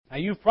Now,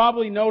 you've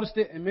probably noticed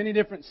it in many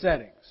different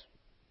settings.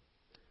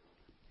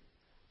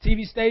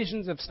 TV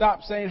stations have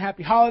stopped saying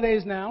Happy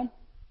Holidays now.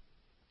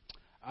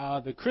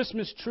 The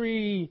Christmas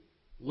tree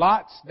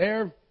lots,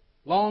 they're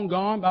long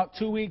gone, about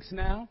 2 weeks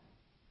now.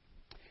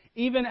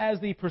 Even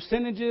as the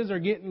percentages are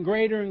getting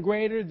greater and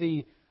greater,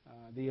 the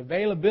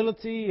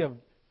availability of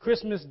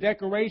Christmas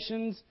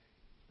decorations,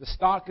 the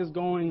stock is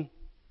going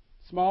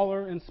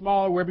smaller and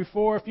smaller. Where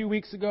before, a few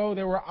weeks ago,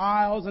 there were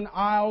aisles and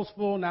aisles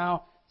full.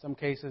 Now, in some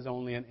cases,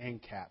 only an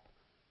end cap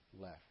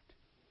left.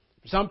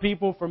 For some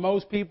people, for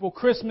most people,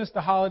 Christmas,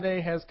 the holiday,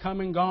 has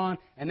come and gone,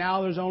 and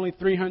now there's only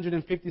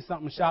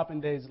 350-something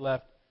shopping days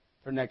left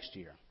for next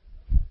year.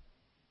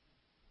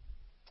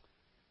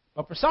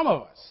 But for some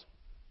of us,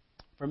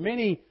 for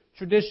many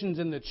traditions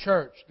in the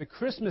church, the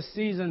Christmas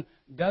season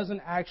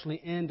doesn't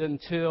actually end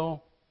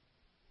until,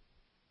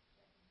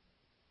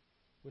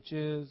 which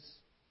is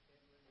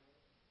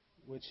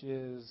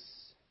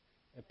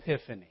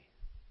Epiphany.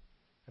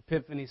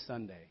 Epiphany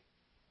Sunday,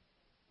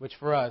 which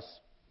for us is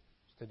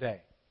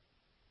today.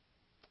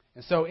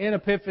 And so in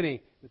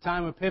Epiphany, the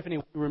time of Epiphany,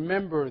 we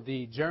remember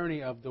the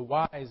journey of the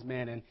wise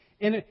men.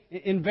 And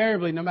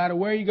invariably, no matter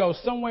where you go,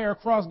 somewhere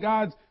across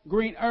God's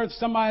green earth,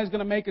 somebody's going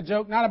to make a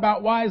joke, not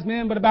about wise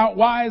men, but about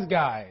wise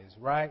guys,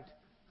 right?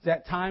 It's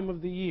that time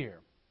of the year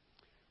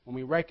when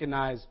we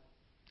recognize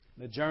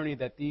the journey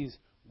that these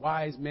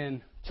wise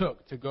men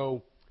took to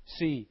go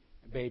see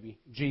baby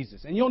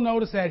Jesus. And you'll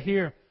notice that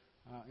here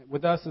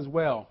with us as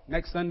well.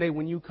 Next Sunday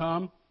when you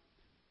come,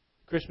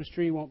 the Christmas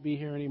tree won't be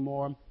here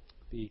anymore.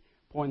 The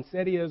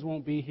poinsettias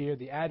won't be here.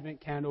 The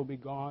Advent candle will be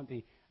gone.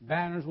 The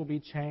banners will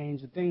be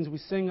changed. The things we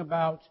sing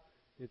about,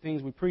 the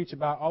things we preach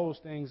about, all those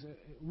things,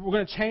 we're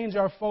going to change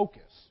our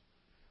focus.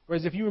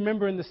 Whereas if you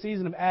remember in the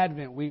season of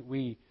Advent,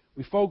 we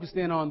focused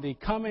in on the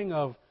coming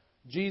of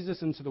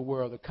Jesus into the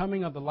world, the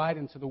coming of the light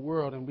into the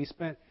world, and we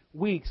spent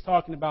weeks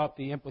talking about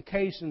the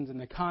implications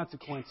and the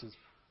consequences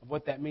of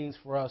what that means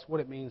for us, what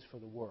it means for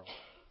the world.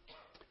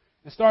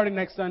 And starting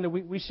next Sunday,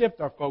 we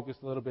shift our focus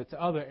a little bit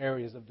to other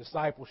areas of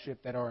discipleship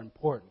that are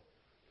important.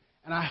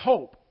 And I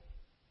hope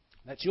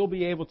that you'll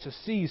be able to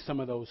see some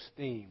of those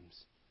themes.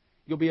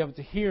 You'll be able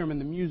to hear them in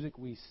the music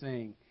we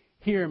sing,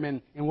 hear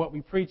them in what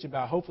we preach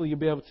about. Hopefully you'll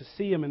be able to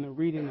see them in the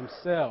reading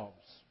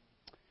themselves.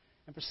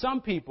 And for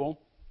some people,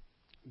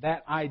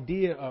 that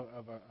idea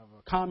of a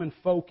common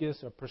focus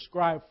or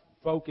prescribed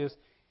focus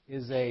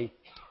is a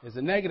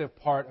negative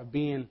part of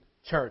being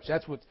church.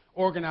 That's what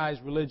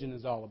organized religion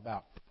is all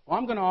about. Well,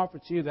 I'm going to offer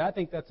to you that I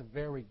think that's a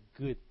very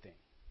good thing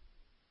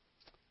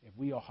if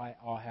we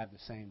all have the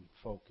same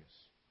focus.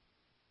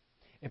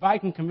 If I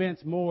can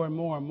convince more and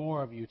more and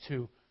more of you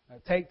to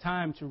take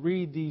time to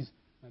read these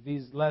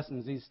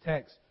lessons, these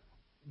texts,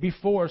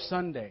 before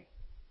Sunday,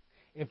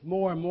 if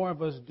more and more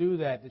of us do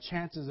that, the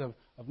chances of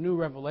new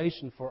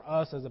revelation for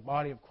us as a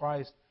body of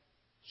Christ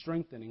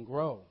strengthen and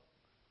grow.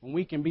 When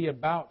we can be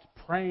about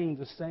praying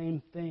the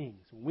same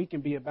things, when we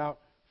can be about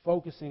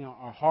focusing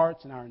our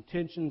hearts and our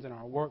intentions and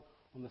our work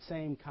on the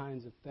same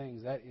kinds of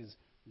things, that is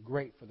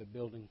great for the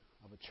building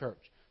of a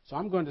church. So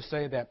I'm going to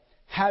say that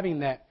having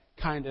that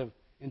kind of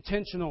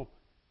intentional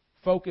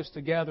focus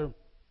together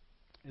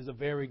is a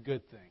very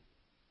good thing.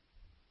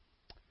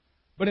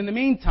 But in the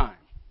meantime,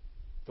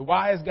 the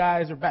wise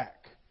guys are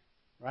back,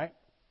 right?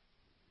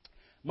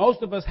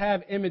 Most of us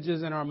have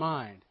images in our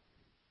mind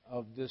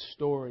of this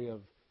story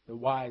of the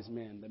wise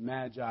men, the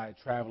magi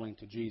traveling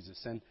to Jesus.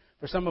 And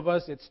for some of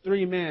us, it's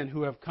 3 men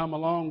who have come a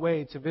long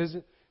way to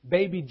visit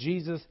baby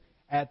Jesus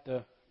at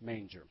the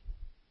manger.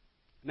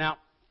 Now,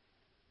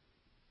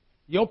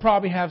 you'll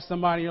probably have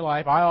somebody in your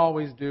life, I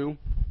always do,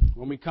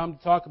 when we come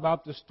to talk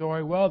about the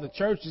story, well, the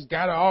church has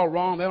got it all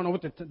wrong. They don't know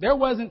what there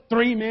wasn't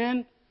 3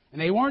 men,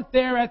 and they weren't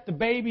there at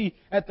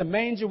the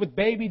manger with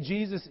baby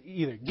Jesus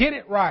either. Get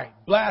it right,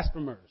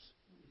 blasphemers.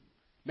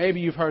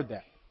 Maybe you've heard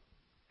that.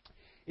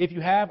 If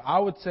you have, I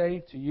would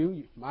say to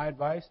you, my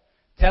advice,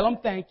 tell them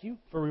thank you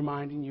for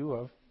reminding you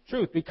of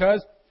truth,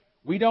 because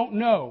we don't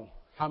know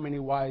how many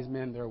wise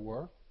men there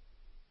were.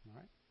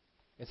 Right?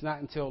 It's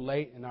not until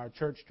late in our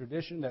church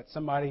tradition that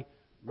somebody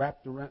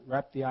wrapped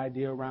the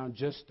idea around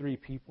just 3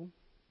 people,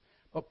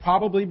 but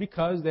probably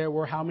because there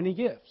were how many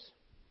gifts?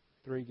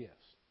 3 gifts.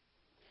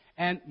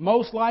 And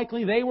most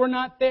likely they were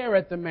not there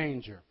at the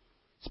manger.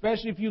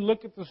 Especially if you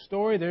look at the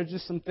story, there's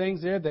just some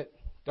things there that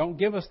don't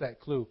give us that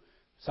clue.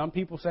 Some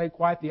people say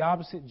quite the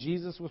opposite.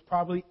 Jesus was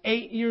probably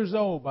 8 years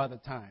old by the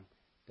time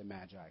the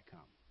Magi come.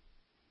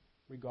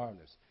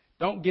 Regardless.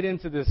 Don't get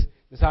into this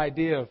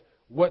idea of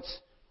what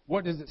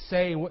does it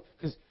say?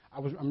 Because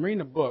I'm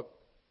reading a book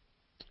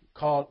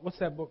called, what's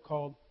that book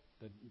called?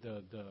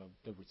 The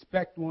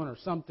Respect one or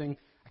something.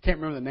 I can't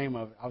remember the name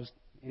of it.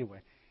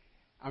 Anyway.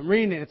 I'm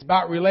reading it. It's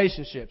about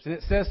relationships. And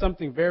it says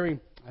something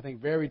I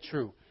think very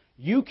true.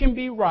 You can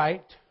be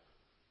right,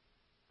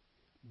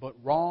 but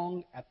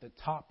wrong at the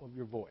top of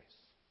your voice.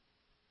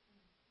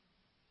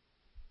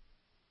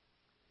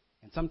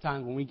 And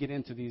sometimes when we get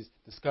into these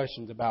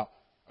discussions about,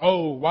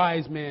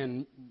 wise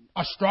men,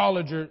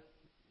 astrologer,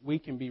 we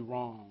can be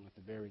wrong at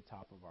the very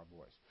top of our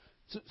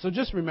voice. So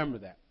just remember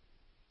that.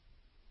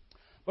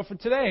 But for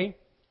today,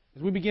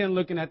 as we begin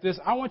looking at this,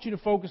 I want you to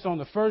focus on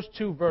the first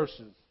 2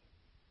 verses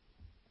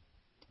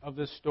of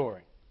this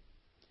story.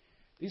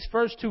 These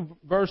first 2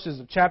 verses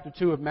of chapter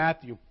 2 of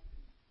Matthew,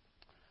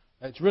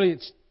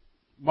 it's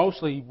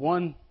mostly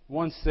one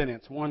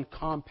sentence, one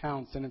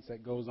compound sentence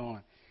that goes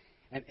on.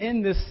 And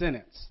in this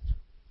sentence,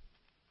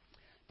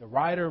 the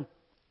writer,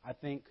 I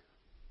think,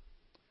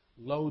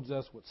 loads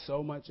us with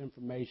so much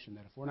information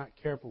that if we're not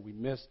careful, we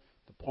miss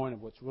the point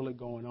of what's really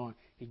going on.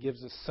 He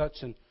gives us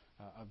such a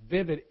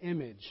vivid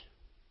image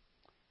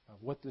of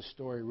what this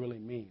story really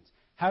means.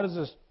 How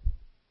does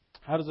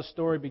the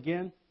story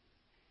begin?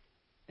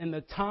 In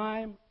the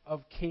time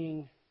of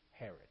King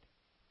Herod.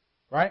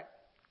 Right?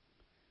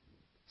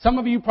 Some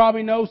of you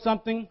probably know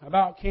something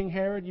about King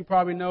Herod. You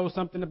probably know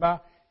something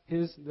about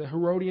the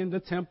Herodian, the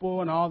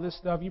temple, and all this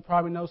stuff. You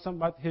probably know something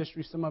about the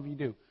history. Some of you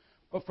do.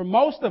 But for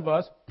most of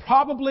us,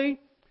 probably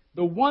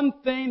the one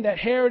thing that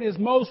Herod is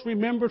most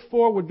remembered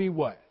for would be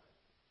what?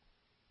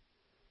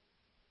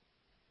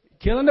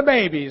 Killing the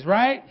babies,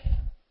 right?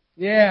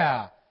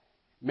 Yeah.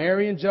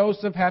 Mary and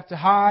Joseph have to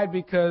hide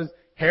because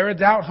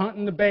Herod's out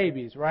hunting the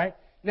babies, right?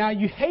 Now,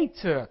 you hate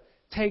to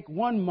take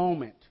one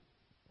moment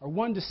or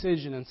one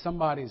decision in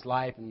somebody's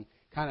life and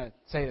kind of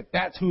say that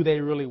that's who they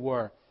really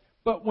were.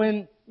 But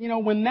when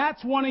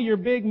that's one of your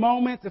big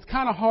moments, it's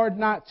kind of hard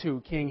not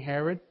to, King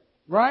Herod,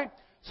 right?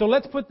 So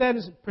let's put that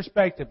in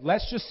perspective.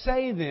 Let's just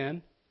say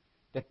then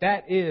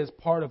that is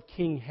part of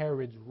King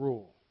Herod's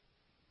rule.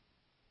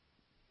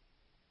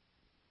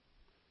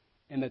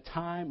 In the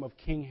time of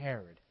King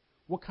Herod,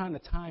 what kind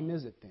of time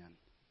is it then?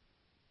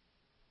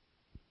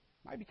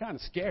 Might be kind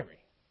of scary.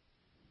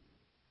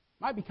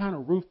 Might be kind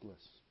of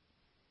ruthless.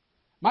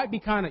 Might be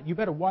kind of, you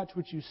better watch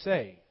what you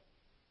say.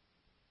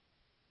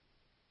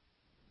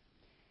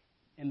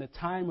 In the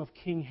time of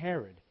King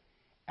Herod,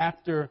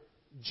 after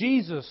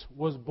Jesus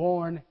was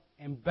born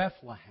in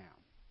Bethlehem.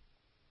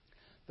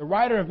 The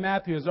writer of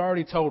Matthew has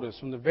already told us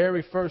from the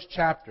very first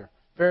chapter,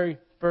 very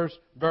first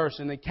verse,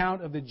 in the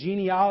account of the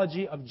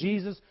genealogy of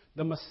Jesus,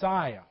 the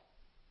Messiah,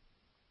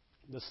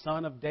 the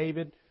son of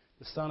David,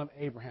 the son of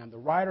Abraham. The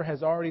writer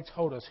has already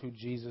told us who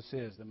Jesus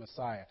is, the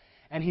Messiah.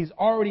 And he's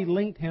already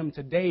linked him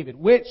to David,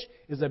 which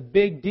is a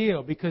big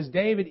deal because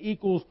David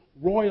equals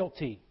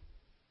royalty.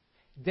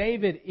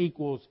 David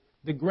equals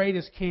the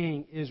greatest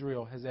king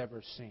Israel has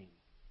ever seen.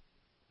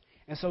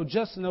 And so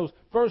just in those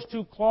first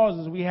 2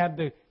 clauses, we have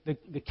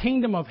the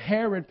kingdom of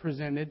Herod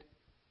presented,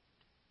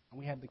 and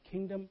we have the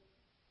kingdom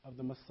of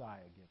the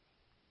Messiah given.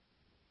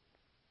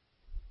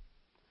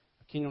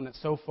 A kingdom that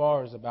so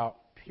far is about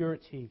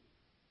purity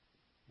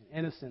and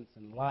innocence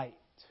and light.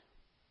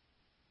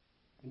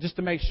 And just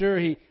to make sure,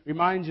 he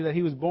reminds you that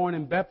he was born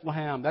in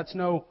Bethlehem. That's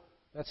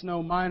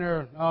no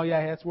minor, oh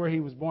yeah, that's where he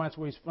was born, that's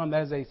where he's from.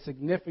 That is a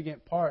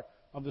significant part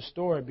of the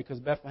story because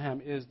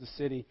Bethlehem is the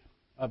city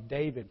of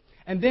David.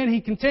 And then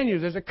he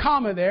continues. There's a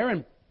comma there,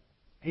 and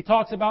he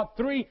talks about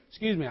 3.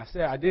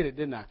 I did it,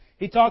 didn't I?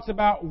 He talks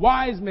about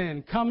wise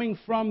men coming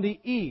from the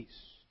east.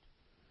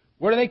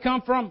 Where do they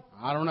come from?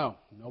 I don't know.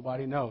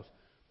 Nobody knows.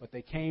 But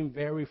they came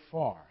very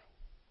far.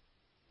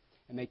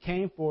 And they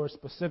came for a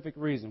specific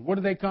reason. What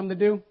did they come to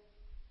do?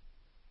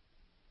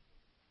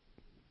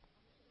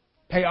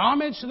 Pay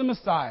homage to the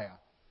Messiah.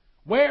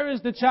 Where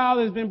is the child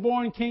that has been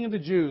born King of the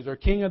Jews, or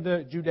King of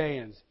the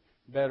Judeans,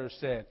 better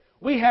said?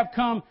 We have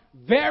come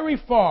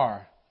very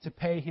far to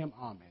pay him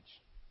homage.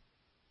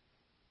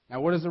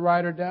 Now, what has the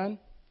writer done?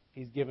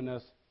 He's given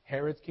us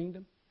Herod's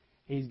kingdom.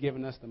 He's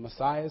given us the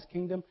Messiah's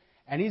kingdom.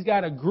 And he's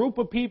got a group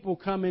of people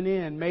coming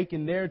in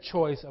making their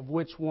choice of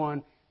which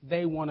one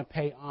they want to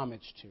pay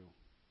homage to.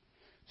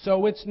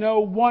 So it's no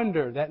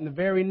wonder that in the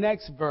very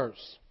next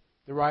verse,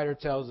 the writer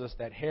tells us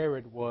that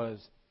Herod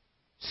was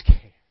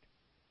scared.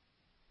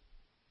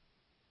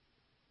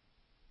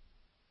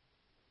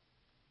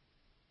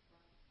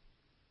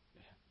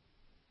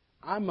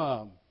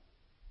 I'm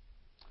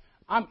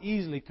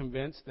easily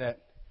convinced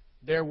that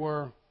there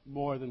were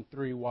more than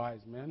 3 wise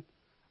men.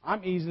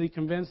 I'm easily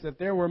convinced that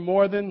there were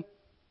more than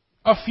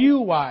a few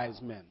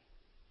wise men.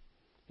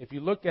 If you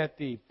look at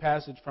the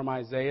passage from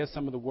Isaiah,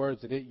 some of the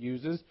words that it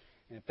uses,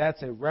 and if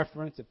that's a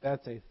reference, if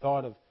that's a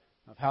thought of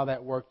how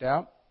that worked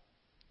out,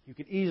 you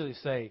could easily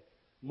say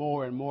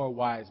more and more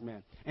wise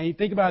men. And you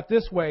think about it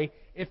this way,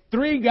 if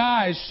 3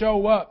 guys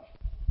show up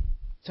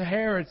to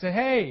Herod and say,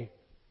 hey,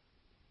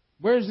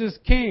 where's this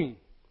king?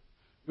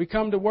 We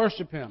come to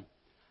worship him.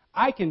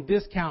 I can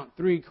discount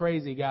 3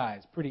 crazy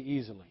guys pretty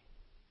easily.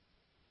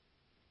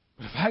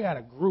 But if I got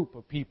a group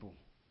of people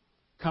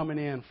coming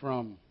in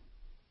from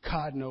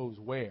God knows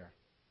where,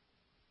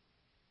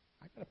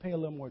 I got to pay a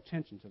little more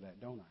attention to that,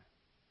 don't I?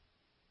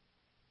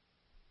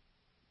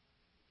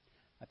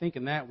 I think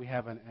in that we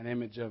have an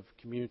image of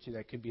community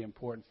that could be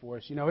important for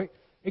us. You know,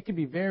 it could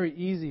be very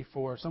easy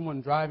for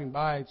someone driving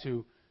by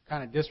to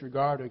kind of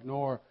disregard or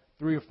ignore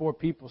 3 or 4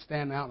 people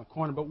standing out in the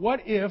corner. But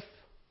what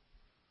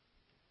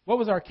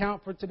was our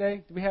count for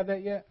today? Do we have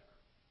that yet?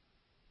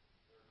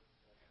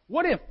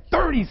 What if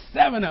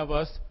 37 of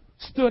us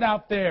stood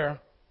out there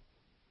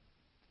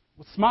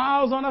with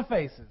smiles on our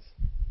faces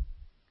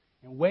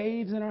and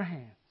waves in our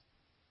hands.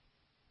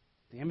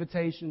 The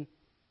invitation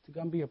to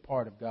come be a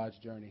part of God's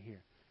journey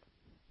here.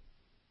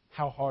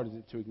 How hard is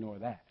it to ignore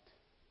that?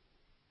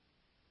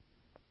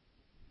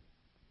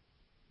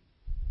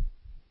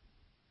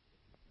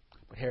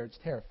 But Herod's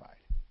terrified.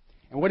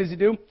 And what does he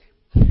do?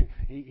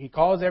 He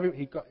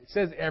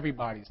says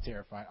everybody's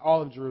terrified.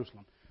 All of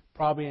Jerusalem.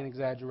 Probably an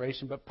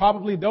exaggeration, but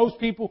probably those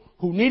people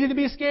who needed to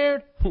be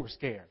scared were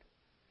scared.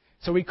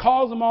 So he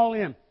calls them all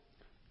in.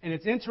 And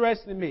it's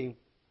interesting to me,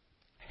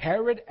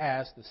 Herod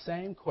asked the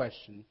same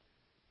question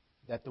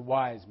that the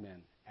wise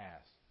men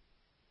asked.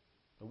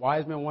 The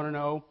wise men want to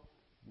know,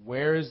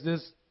 where is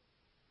this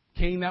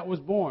king that was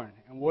born?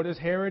 And what does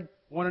Herod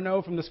want to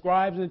know from the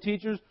scribes and the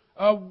teachers?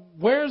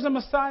 Where is the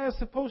Messiah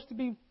supposed to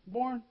be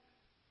born?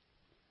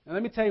 Now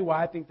let me tell you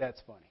why I think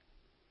that's funny.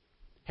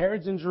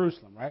 Herod's in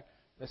Jerusalem, right?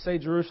 Let's say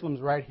Jerusalem's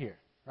right here,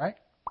 right?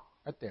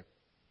 Right there.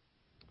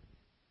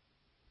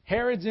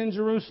 Herod's in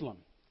Jerusalem.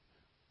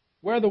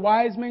 Where are the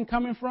wise men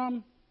coming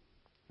from?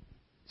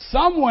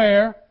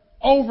 Somewhere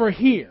over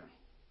here.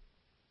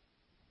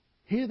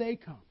 Here they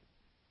come.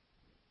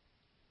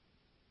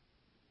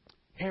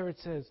 Herod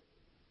says,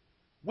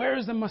 where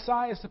is the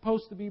Messiah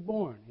supposed to be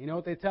born? You know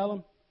what they tell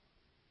him?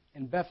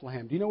 In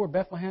Bethlehem. Do you know where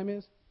Bethlehem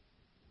is?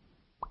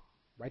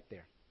 Right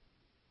there.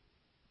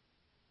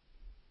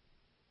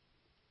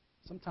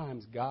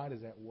 Sometimes God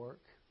is at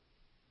work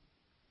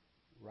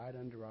right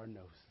under our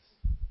noses.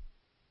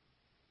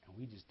 And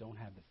we just don't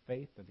have the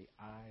faith or the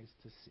eyes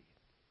to see it.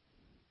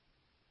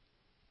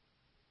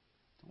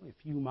 It's only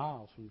a few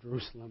miles from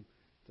Jerusalem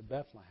to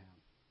Bethlehem.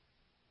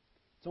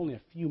 It's only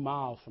a few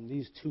miles from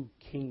these two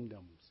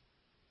kingdoms.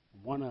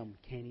 One of them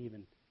can't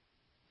even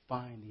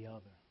find the other.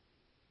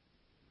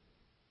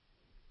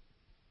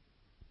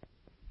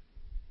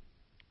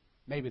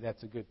 Maybe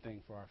that's a good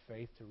thing for our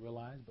faith to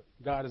realize, but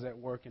God is at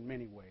work in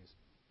many ways,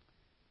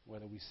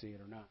 whether we see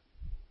it or not.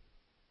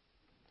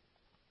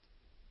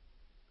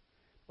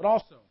 But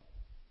also,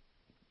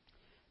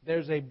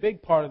 there's a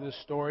big part of this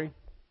story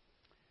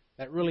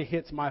that really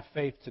hits my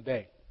faith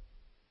today.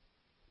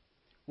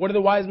 What do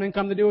the wise men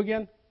come to do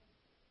again?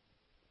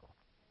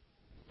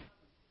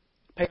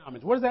 Pay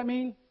homage. What does that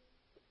mean?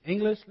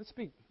 English? Let's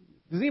speak.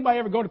 Does anybody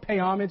ever go to pay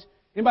homage?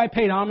 Anybody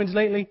paid homage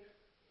lately?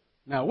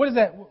 Now, what is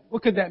that?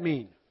 What could that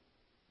mean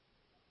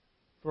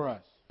for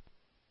us?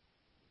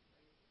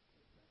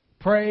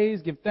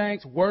 Praise, give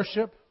thanks,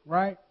 worship,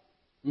 right?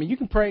 I mean, you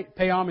can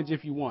pay homage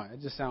if you want. It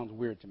just sounds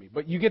weird to me.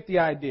 But you get the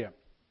idea.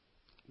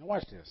 Now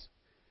watch this.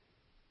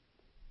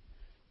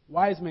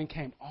 Wise men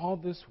came all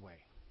this way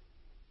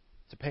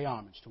to pay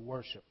homage, to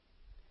worship.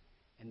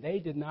 And they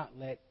did not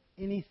let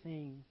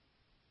anything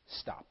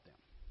stop them.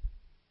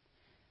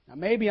 Now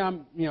maybe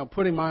I'm,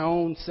 putting my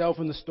own self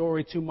in the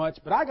story too much,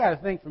 but I got to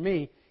think for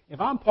me, if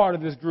I'm part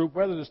of this group,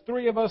 whether there's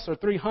 3 of us or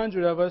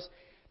 300 of us,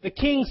 the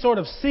king sort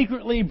of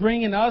secretly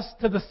bringing us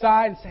to the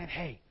side and saying,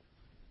 hey,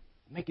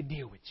 make a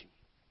deal with you.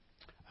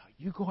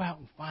 You go out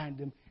and find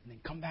him and then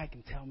come back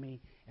and tell me,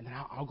 and then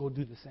I'll go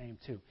do the same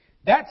too.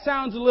 That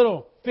sounds a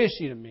little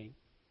fishy to me.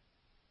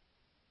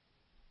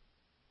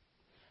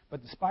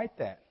 But despite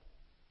that,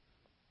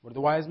 what did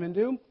the wise men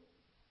do?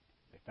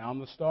 They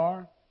found the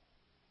star.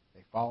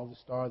 They followed the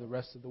star the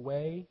rest of the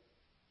way.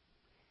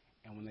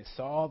 And when they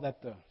saw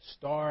that the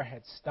star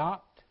had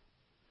stopped,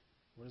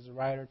 what does the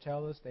writer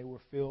tell us? They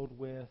were filled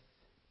with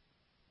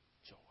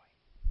joy.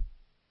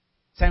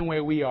 Same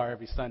way we are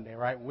every Sunday,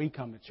 right? When we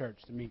come to church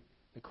to meet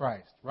the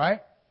Christ, right?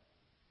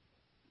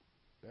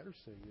 Better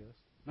say yes.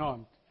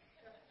 No,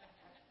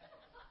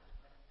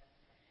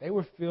 they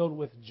were filled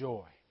with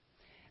joy.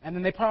 And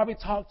then they probably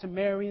talked to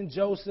Mary and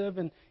Joseph,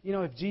 and,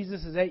 if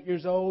Jesus is 8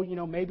 years old,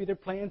 maybe they're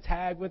playing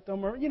tag with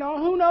them, or,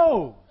 who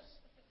knows?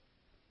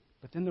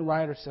 But then the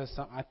writer says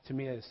something to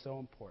me that is so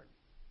important.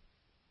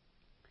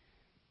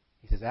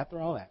 He says,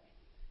 after all that,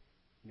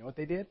 you know what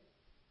they did?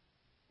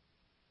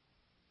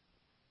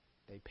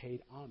 They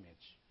paid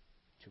homage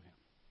to him.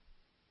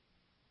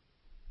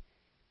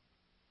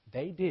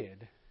 They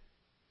did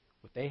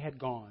what they had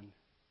gone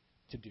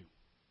to do.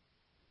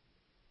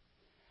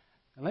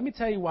 And let me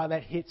tell you why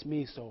that hits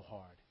me so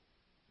hard.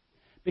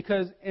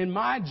 Because in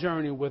my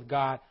journey with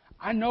God,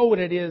 I know what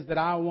it is that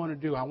I want to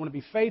do. I want to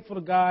be faithful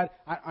to God.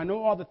 I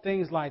know all the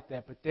things like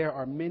that. But there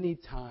are many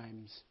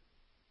times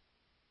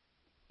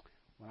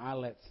when I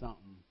let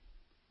something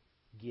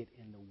get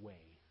in the way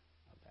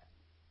of that.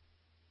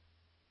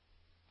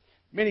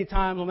 Many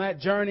times on that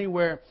journey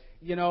where,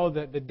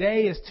 the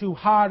day is too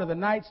hot or the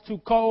night's too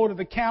cold or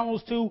the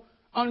camel's too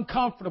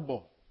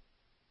uncomfortable.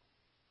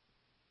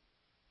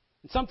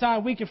 And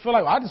sometimes we can feel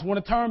like, I just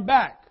want to turn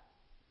back.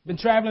 Been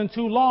traveling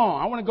too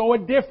long. I want to go a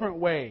different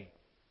way.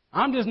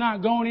 I'm just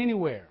not going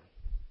anywhere.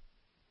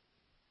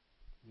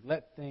 We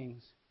let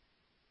things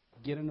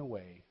get in the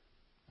way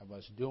of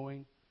us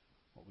doing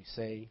what we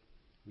say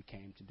we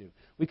came to do.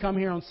 We come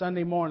here on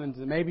Sunday mornings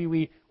and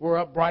maybe we're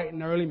up bright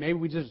and early. Maybe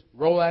we just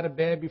roll out of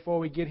bed before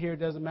we get here. It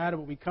doesn't matter.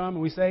 But we come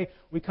and we say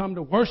we come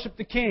to worship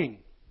the King.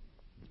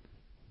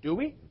 Do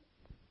we?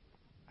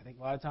 I think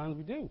a lot of times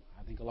we do.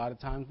 I think a lot of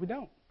times we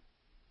don't.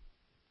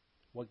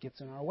 what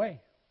gets in our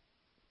way.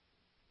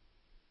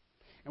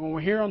 And when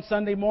we're here on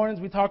Sunday mornings,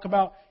 we talk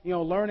about,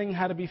 learning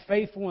how to be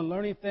faithful and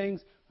learning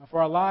things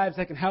for our lives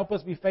that can help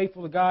us be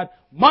faithful to God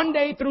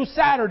Monday through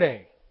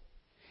Saturday.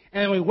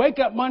 And we wake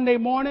up Monday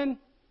morning.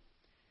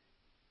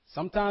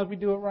 Sometimes we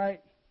do it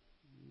right.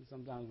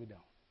 Sometimes we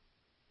don't.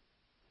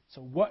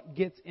 So what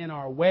gets in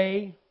our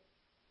way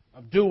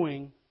of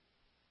doing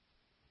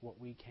what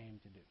we came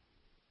to do?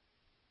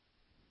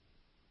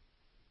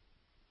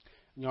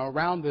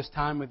 Around this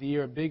time of the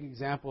year, a big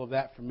example of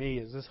that for me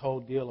is this whole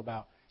deal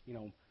about,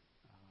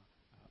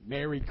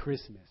 Merry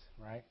Christmas,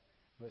 right?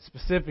 But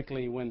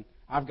specifically when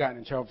I've gotten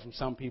in trouble from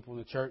some people in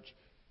the church,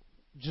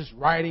 just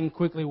writing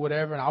quickly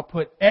whatever, and I'll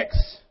put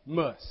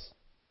Xmas.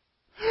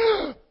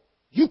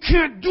 You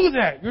can't do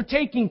that. You're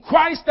taking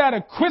Christ out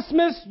of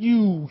Christmas,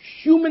 you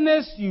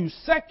humanist, you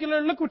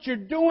secular. Look what you're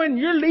doing.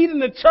 You're leading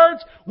the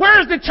church.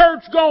 Where's the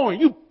church going?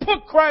 You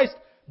put Christ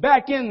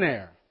back in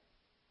there.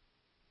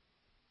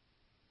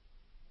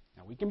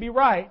 Now, we can be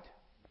right.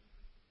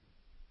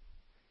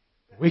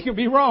 We can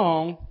be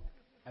wrong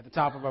at the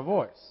top of our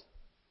voice.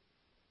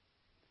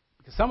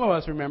 Because some of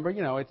us remember,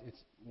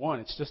 it's one,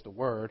 it's just a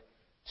word.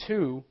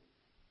 Two,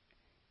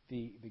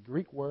 the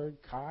Greek word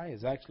kai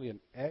is actually an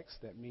X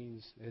that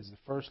is the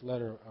first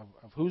letter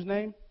of whose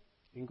name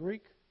in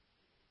Greek?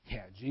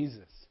 Yeah,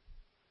 Jesus.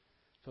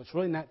 So it's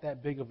really not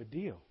that big of a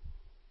deal.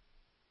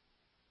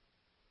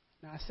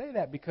 Now, I say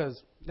that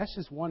because that's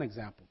just one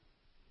example.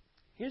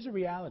 Here's the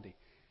reality.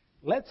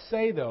 Let's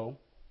say, though,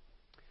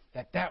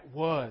 that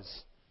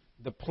was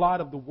the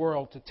plot of the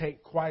world to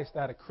take Christ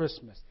out of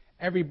Christmas.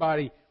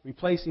 Everybody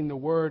replacing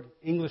the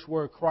English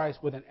word Christ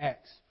with an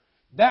X.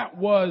 That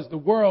was the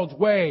world's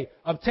way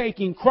of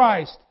taking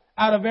Christ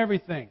out of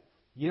everything.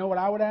 You know what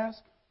I would ask?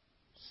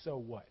 So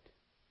what?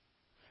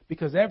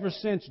 Because ever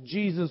since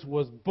Jesus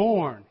was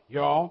born,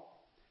 y'all,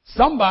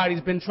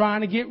 somebody's been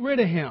trying to get rid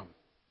of him.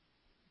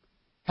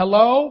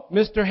 Hello,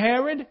 Mr.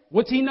 Herod?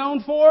 What's he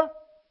known for?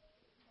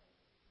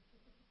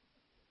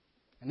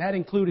 And that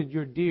included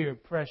your dear,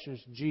 precious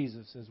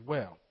Jesus as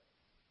well.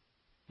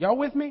 Y'all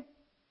with me?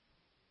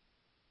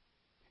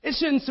 It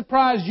shouldn't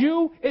surprise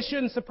you. It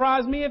shouldn't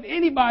surprise me if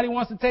anybody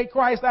wants to take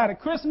Christ out of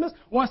Christmas,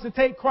 wants to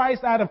take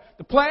Christ out of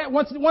the planet,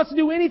 wants to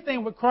do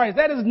anything with Christ.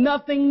 That is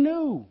nothing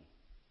new.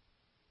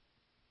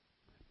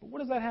 But what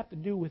does that have to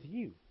do with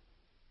you?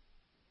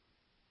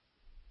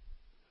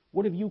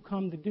 What have you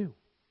come to do?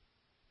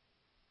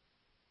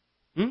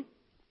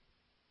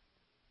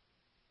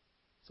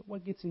 So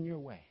what gets in your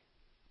way?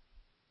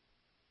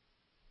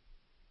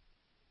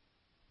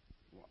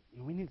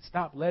 We need to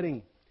stop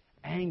letting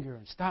anger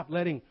and stop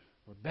letting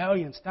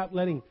rebellion, stop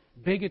letting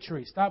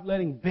bigotry, stop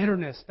letting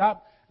bitterness,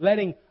 stop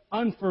letting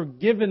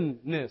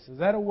unforgiveness. Is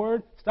that a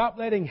word? Stop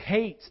letting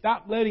hate,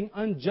 stop letting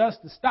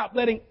injustice, stop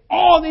letting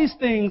all these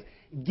things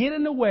get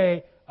in the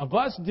way of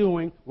us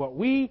doing what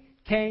we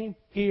came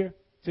here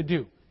to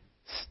do.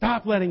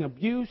 Stop letting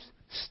abuse,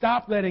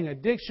 stop letting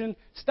addiction,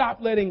 stop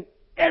letting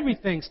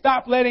everything,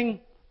 stop letting,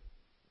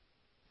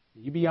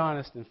 you be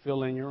honest and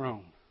fill in your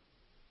own.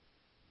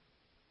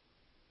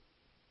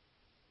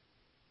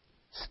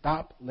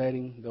 Stop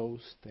letting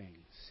those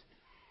things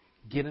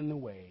get in the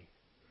way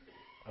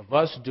of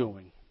us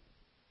doing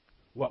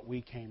what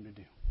we came to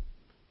do.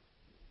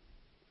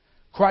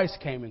 Christ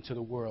came into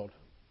the world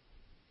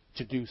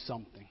to do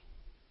something.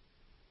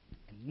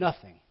 And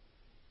nothing,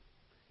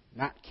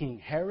 not King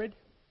Herod,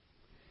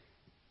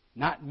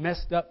 not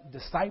messed up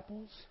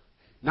disciples,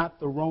 not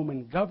the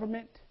Roman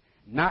government,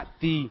 not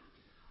the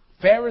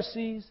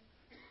Pharisees,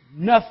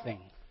 nothing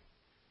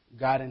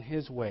got in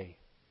his way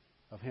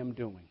of him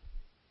doing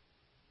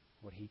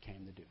what he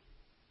came to do.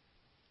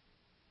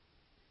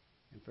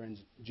 And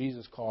friends,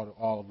 Jesus' call to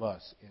all of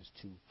us is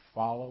to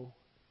follow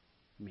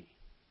me.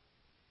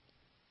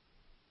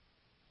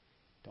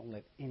 Don't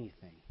let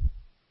anything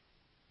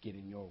get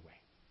in your way.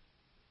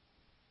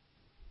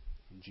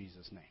 In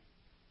Jesus' name.